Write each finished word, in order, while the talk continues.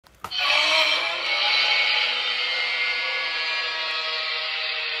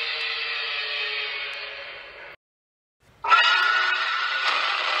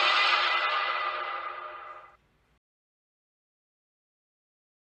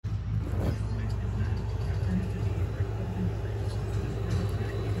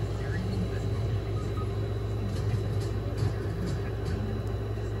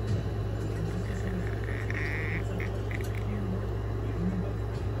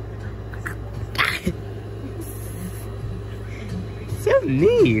so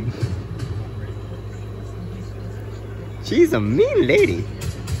mean. She's a mean lady.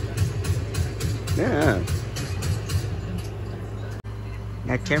 Yeah.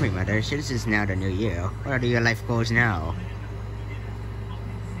 Now tell me, mother, since it's now the new year, what are your life goals now?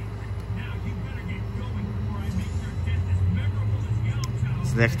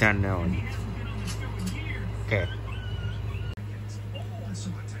 It's left unknown. Okay.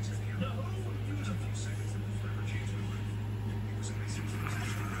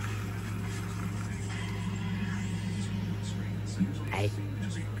 Hi.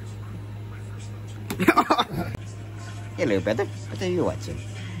 Hello, brother. What are you watching?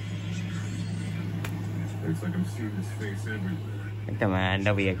 Looks like I'm seeing his face everywhere. Come on,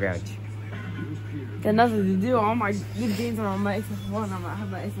 don't be a grouch. Got nothing to do. All my good games are on my Xbox One. I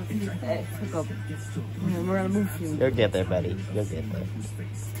have my Xbox X hook up. And we're gonna move soon. You'll get there, buddy. You'll get there.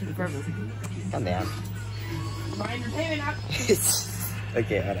 To the purpose. Calm down. My entertainment app.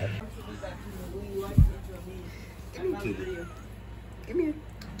 Okay, hold on. Come here, kitty. Come here.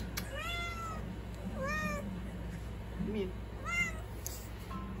 Come here.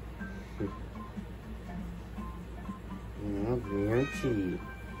 Oh, very cheap.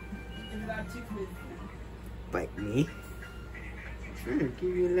 Bite me. Trying to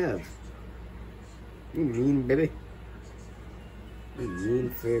give you love. You mean, baby. You mean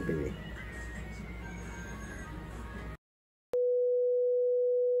fur, baby.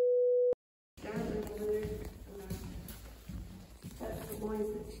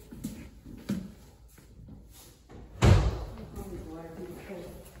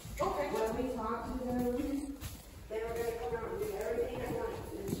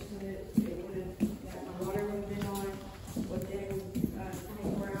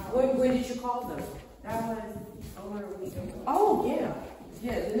 When did you call them? That was over a week ago. Oh, yeah.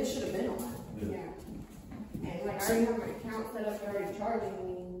 Yeah, then it should have been on. Yeah. And like, I already have my account set up, they're already charging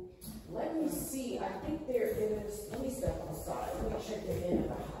me. Let me see, I think there is, let me step outside, let me check the end of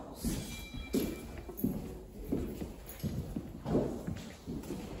the house.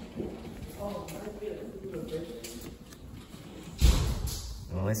 Oh, might be a little bit.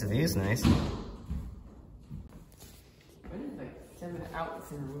 Well, at least the view's nice.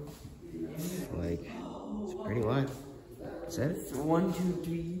 Outlets in a room. Like, it's pretty wide. Is that it? 1, 2,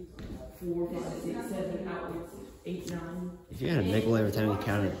 3, 4, 5, 6, 7 outlets. 8, 9. If you had a nickel every time you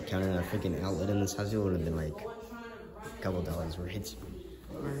counted a freaking outlet in this house, it would have been like a couple dollars worth.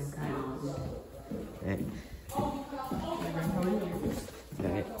 Right.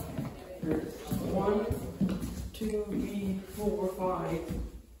 Right. 1, 2, 3, 4, 5.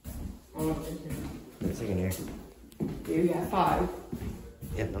 Wait a second here. Here you got 5.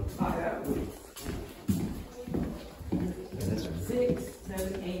 Yeah, no. 5 outlets. Yeah, that's right. 6,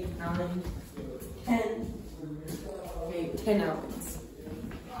 7, 8, 9, 10. Okay, 10 outlets.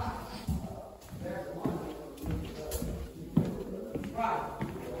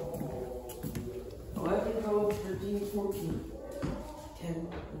 11, 12, 13, 14. 10,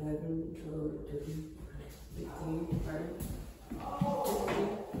 11, 12, 13, 15, right?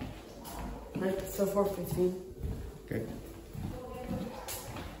 15. Right, so far 15. Okay.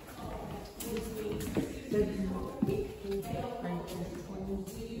 17, 18, 19, 20,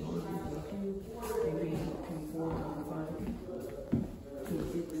 21, 23, 24, 25,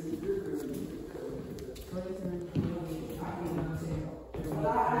 26, 27,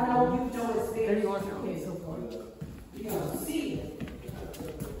 28, 31, okay, so far.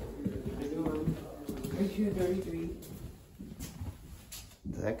 32, 33.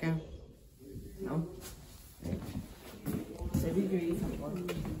 Does that count? No. Right. 33.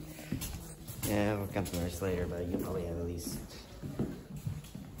 Yeah, we'll count the rest later, but you'll probably have at least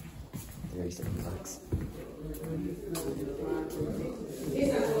 $37.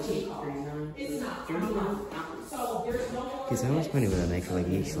 Because how much money would I make for like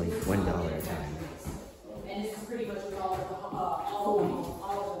each like $1 at a time?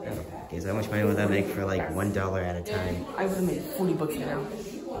 Okay, so how much money would that make for like $1 at a time? I would have made 40 bucks an hour.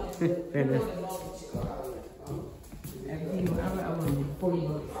 Fair enough. Everything I would have made 40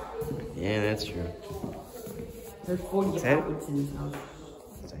 bucks. Yeah, that's true. There's 40 outlets in this house.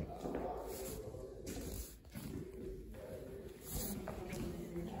 It's like,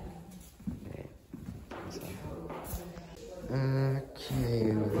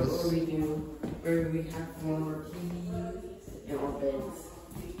 okay. What do we do? Or we have one more TV and our beds.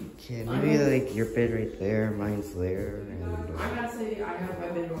 Okay, maybe like your bed right there, mine's there, and I gotta say, I have my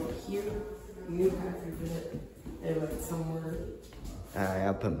bed over here. You have your bed like somewhere.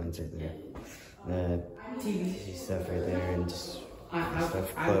 I'll put mine right there. TV stuff right there, and just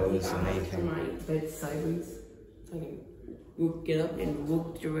stuff, clothes, and anything. My bed sideways. So We'll get up and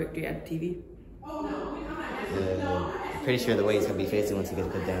look directly at the TV. I'm pretty sure the way he's gonna be facing once he gets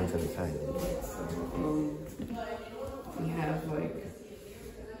put down is gonna be fine. We have like.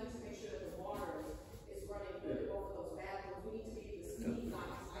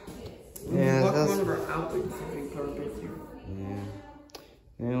 Yeah, Walk that's... one of our outfits and color picture. Yeah.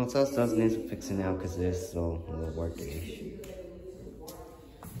 Yeah, what's else does need fixing now because there's still a little work issue.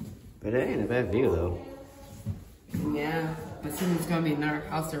 But it ain't a bad view though. Yeah, but soon it's gonna be another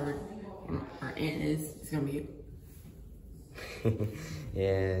house that our aunt is. It's gonna be.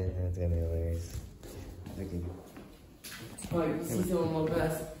 Yeah, that's gonna be hilarious. Okay. Oh, you see someone look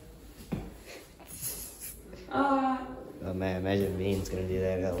best. Oh man, imagine Bean's gonna do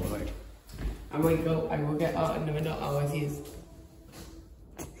that. Oh Lord. I will get out in the window. All I see is.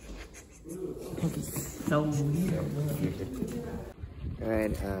 So weird.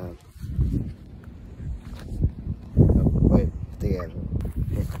 Alright, wait, there you go.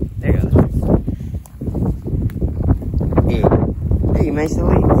 Hey, you managed to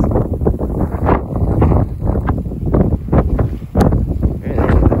leave.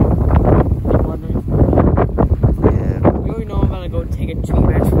 Yeah. You already know I'm gonna go take a tree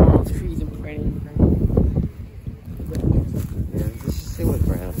match from all those trees and raining. Yeah, let's just see what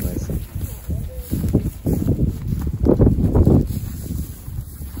brown was.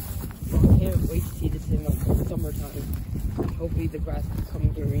 Hopefully the grass will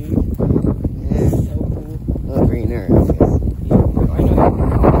become green. Yeah. So cool. Oh, greener, I guess. Yeah, I know.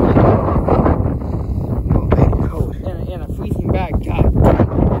 Oh, cold. And a freezing bag. God.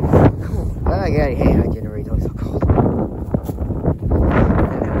 Cool. Oh, yeah, hey, our generator is so cold.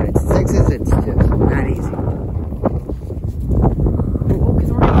 And when it's Texas, it's just not easy. Oh,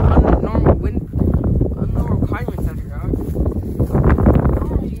 because we're not on normal climates out here, right?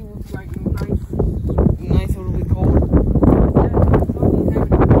 Normally, it's like nice, it'll be cold.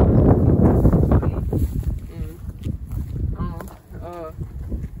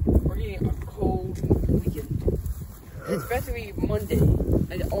 Especially Monday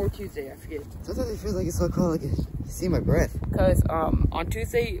or Tuesday, I forget. Sometimes it feels like it's so cold, I can see my breath. Cause on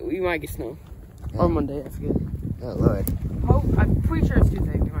Tuesday we might get snow, or Monday, I forget. Oh Lord. Oh, I'm pretty sure it's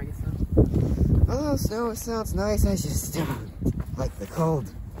Tuesday we might get snow. Oh, snow sounds nice. I just don't like the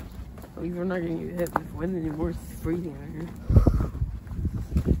cold. At least we're not getting hit with wind anymore. It's freezing out here.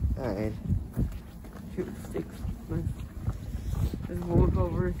 All right. Shoot sticks. Nice. Just walk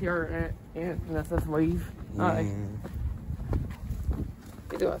over to our aunt, and that's us wave. Hi.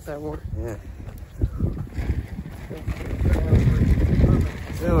 We do outside more. Yeah.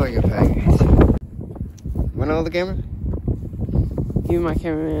 So we're your package. Want all the camera? Give me my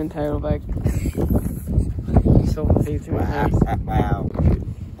cameraman title back. So safe to my hands. Wow.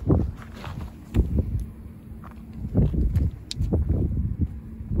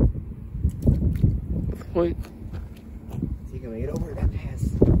 Wait. So you can make it over that pass.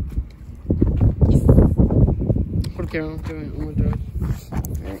 Put the camera on. I'm gonna do it.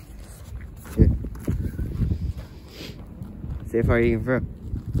 Alright. Good. See how far you can throw.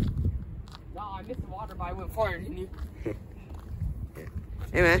 No, I missed the water, but I went farther than you.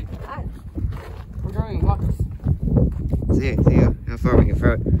 Hey man. Hi. We're drawing walks. See how far we can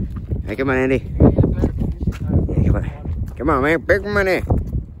throw it. Hey, come on, Andy. Yeah, come on. Come on, man. Big money.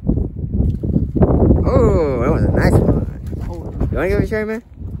 Oh, that was a nice one. You want to give it a try, man?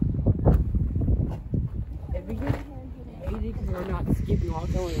 If we get 80, because we're not skipping walks,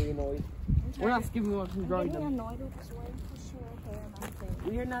 I don't even know. We're not skipping walks, we're drawing them.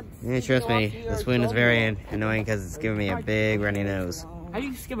 We are not. Yeah, trust me. This wind is very annoying because it's giving me a big runny nose. How do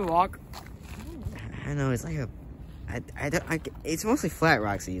you skip a walk? I know, it's like a... it's mostly flat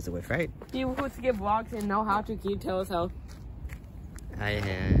rocks to use it with, right? You would skip walks and know how to. Can you tell us how?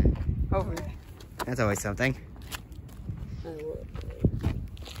 Hopefully. That's always something.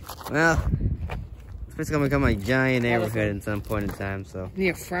 Well, it's gonna become a giant neighborhood at some point in time, so... We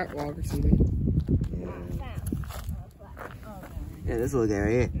need a flat walk or something. Yeah, this little guy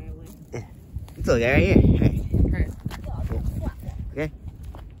right here. Yeah, this little guy right here. Right. Okay.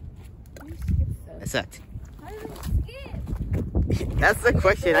 That sucked. That's the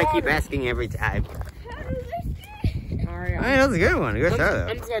question I keep asking every time. Alright. That was a good one. Good throw, though.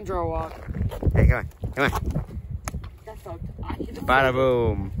 I'm just gonna draw a walk. Hey, come on. Come on. That sucked. I hit the Bada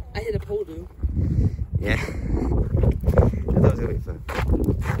boom. I hit a pole, dude. Yeah. That was gonna be fun.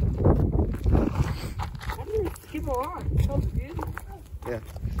 How do you skip a walk? So good. Yeah.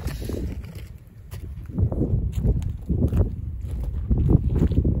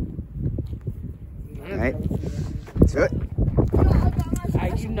 Alright. Let's do it. I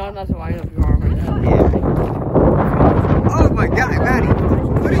do not know to line up your arm right now. Yeah. it down, Maddie.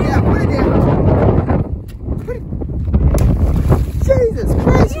 Put it down, put it down. Put it. Jesus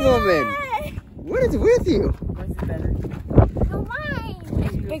Christ, woman. What is with you? What's better? Oh, mine.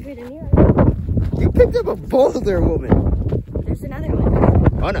 It's bigger than yours. You picked up a boulder, woman. There's another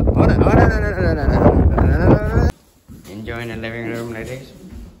one. Oh no, oh no, oh no, no, no, no, no, no, no, no, no. Enjoying the living room, ladies.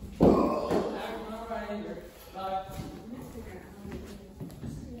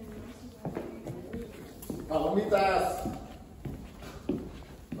 Palomitas.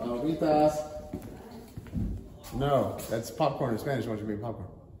 Palomitas. No, that's popcorn in Spanish. What you mean popcorn?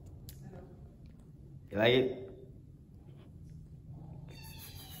 You like it?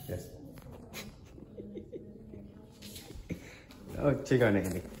 Yes. Oh, check on it,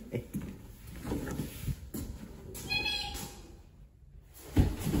 Andy. Hey.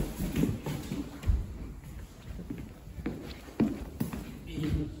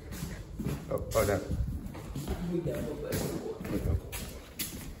 Oh, no.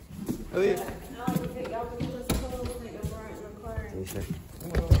 Oh, yeah.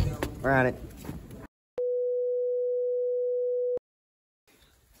 We're on it.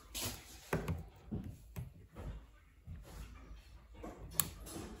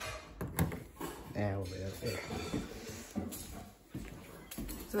 Yeah, we'll be up there.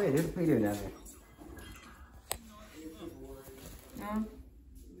 So, hey, dude, what are you doing down there? Yeah.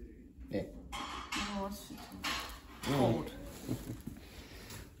 Yeah. Oh, it's cold.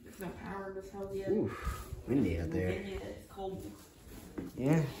 There's no power in this house yet. Ooh, windy out there. Yeah, it's cold.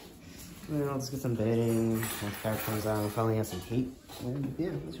 Yeah. Well, let's get some bedding. Once the power comes on, we'll probably have some heat. And yeah,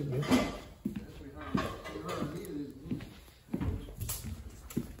 that should be good.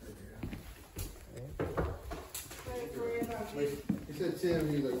 He said Tim,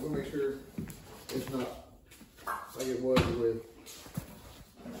 he's like, we'll make sure it's not like it was with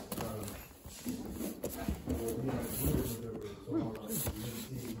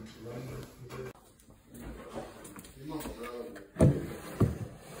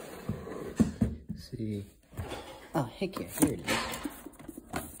see. Oh, heck yeah, here it is.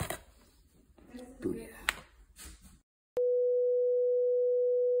 Booyah.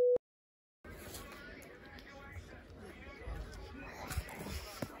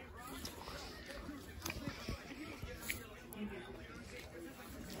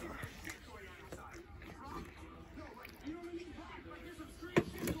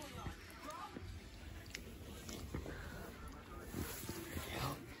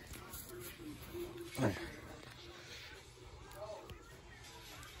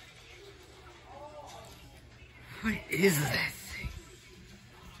 What is that thing?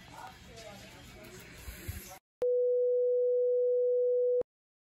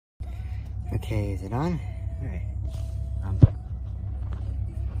 Okay, is it on? Alright.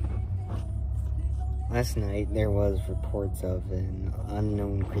 Last night there was reports of an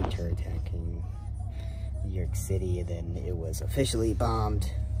unknown creature attacking New York City, and then it was officially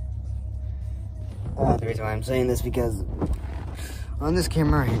bombed. The reason why I'm saying this because on this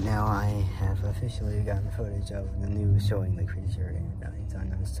camera right now, I have officially gotten footage of the news showing the creature, and it's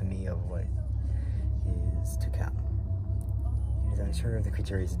unknown to me of what is to come. It is unsure if the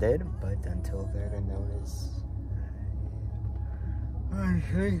creature is dead, but until further notice, I'm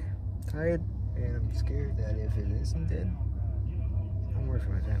tired, and I'm scared that if it isn't dead, I'm worried for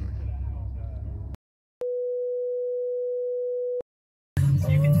my family.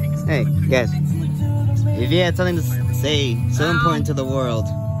 Hey, guys. If you had something to say so important to the world,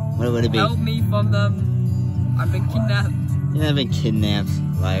 what would it be? Help me from them. I've been kidnapped. You haven't been kidnapped,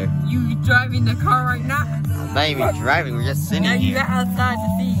 liar. You driving the car right now? I'm not even driving, we're just sitting Now you here. got outside to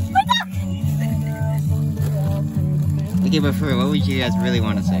see. Okay, but for what would you guys really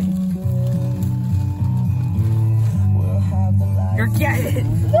want to say? You're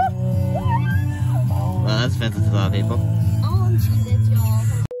getting. Well, that's offensive to a lot of people.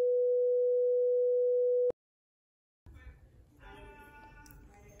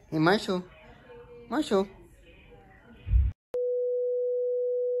 Hey, Marshall. Marshall.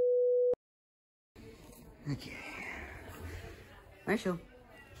 Okay. Marshall.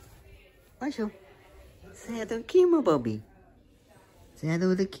 Marshall. Say hi to the camera, Bobby. Say hi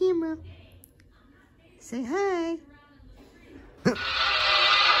to the camera. Say hi.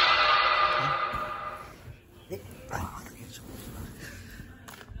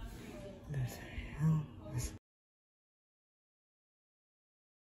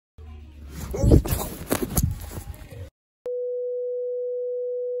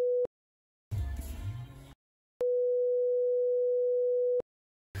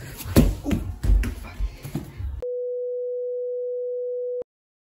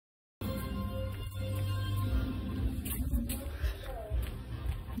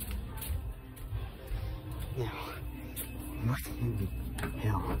 Now, what in the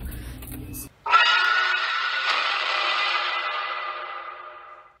hell is